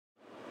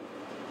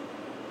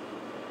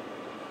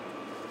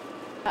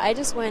I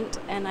just went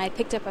and I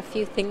picked up a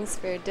few things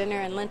for dinner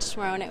and lunch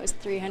tomorrow, and it was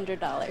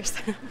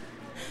 $300.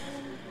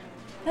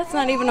 That's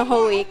not even a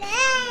whole week.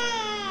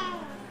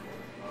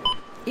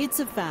 It's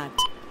a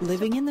fact.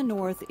 Living in the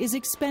North is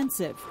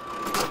expensive.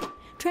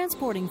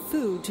 Transporting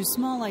food to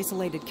small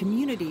isolated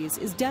communities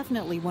is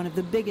definitely one of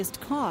the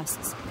biggest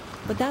costs.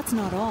 But that's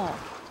not all.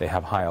 They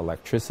have high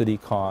electricity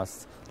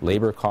costs,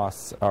 labor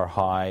costs are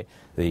high,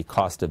 the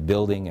cost of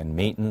building and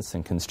maintenance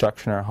and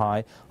construction are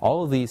high.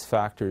 All of these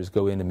factors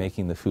go into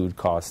making the food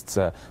costs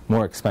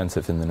more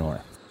expensive in the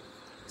North.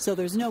 So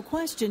there's no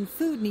question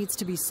food needs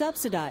to be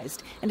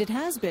subsidized, and it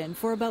has been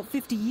for about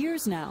 50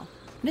 years now.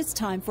 And it's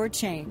time for a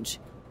change.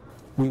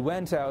 We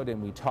went out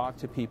and we talked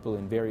to people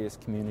in various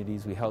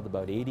communities. We held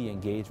about 80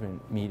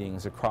 engagement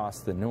meetings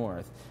across the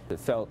North that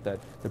felt that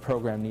the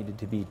program needed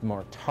to be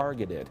more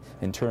targeted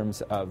in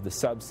terms of the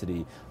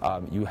subsidy.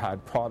 You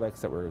had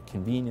products that were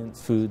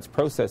convenience foods,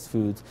 processed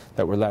foods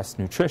that were less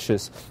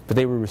nutritious, but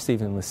they were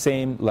receiving the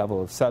same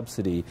level of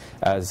subsidy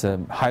as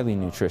highly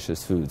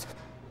nutritious foods.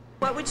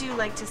 What would you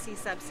like to see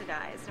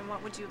subsidized, and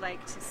what would you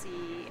like to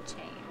see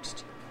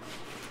changed?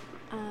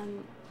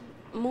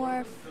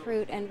 More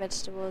fruit and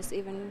vegetables,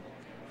 even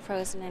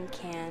frozen and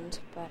canned,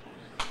 but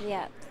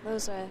yeah,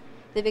 those are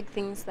the big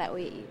things that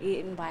we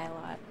eat and buy a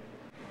lot.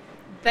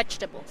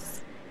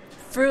 Vegetables,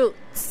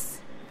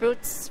 fruits.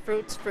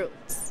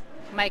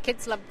 My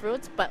kids love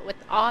fruits, but with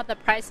all the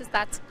prices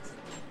that's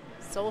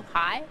so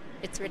high,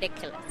 it's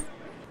ridiculous.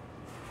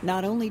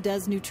 Not only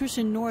does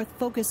Nutrition North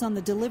focus on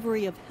the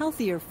delivery of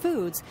healthier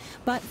foods,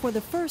 but for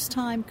the first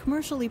time,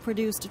 commercially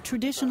produced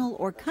traditional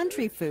or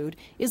country food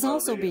is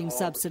also being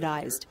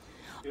subsidized.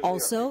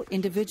 Also,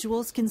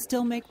 individuals can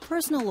still make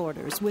personal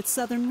orders with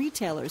southern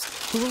retailers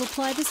who will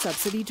apply the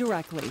subsidy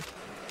directly.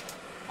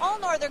 All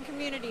northern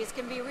communities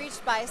can be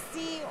reached by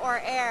sea or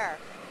air.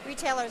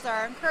 Retailers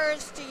are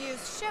encouraged to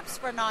use ships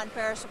for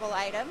non-perishable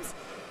items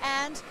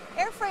and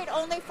air freight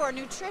only for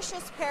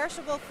nutritious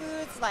perishable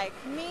foods like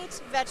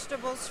meat,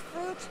 vegetables,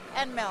 fruit,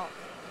 and milk.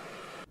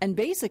 And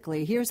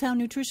basically, here's how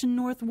Nutrition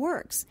North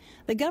works.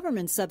 The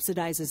government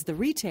subsidizes the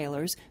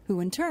retailers, who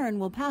in turn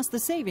will pass the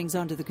savings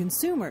on to the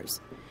consumers.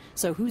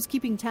 So who's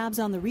keeping tabs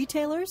on the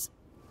retailers?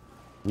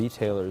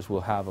 Retailers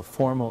will have a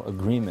formal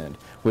agreement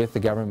with the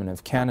Government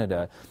of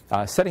Canada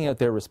setting out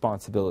their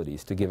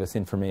responsibilities to give us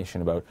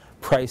information about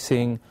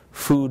pricing,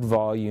 food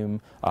volume,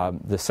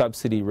 the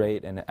subsidy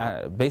rate, and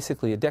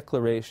basically a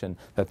declaration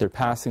that they're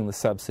passing the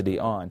subsidy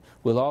on.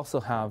 We'll also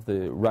have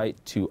the right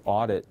to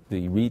audit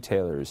the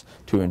retailers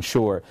to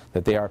ensure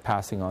that they are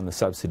passing on the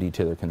subsidy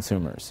to their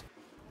consumers.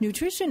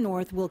 Nutrition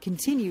North will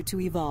continue to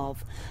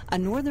evolve. A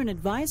Northern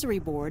Advisory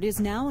Board is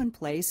now in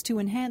place to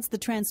enhance the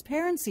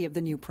transparency of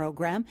the new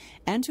program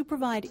and to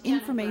provide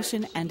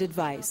information and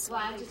advice.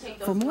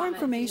 For more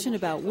information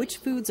about which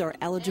foods are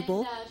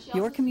eligible,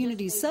 your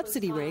community's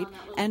subsidy rate,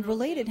 and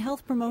related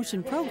health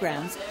promotion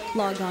programs,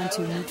 log on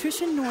to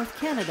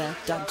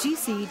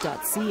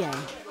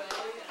nutritionnorthcanada.gc.ca.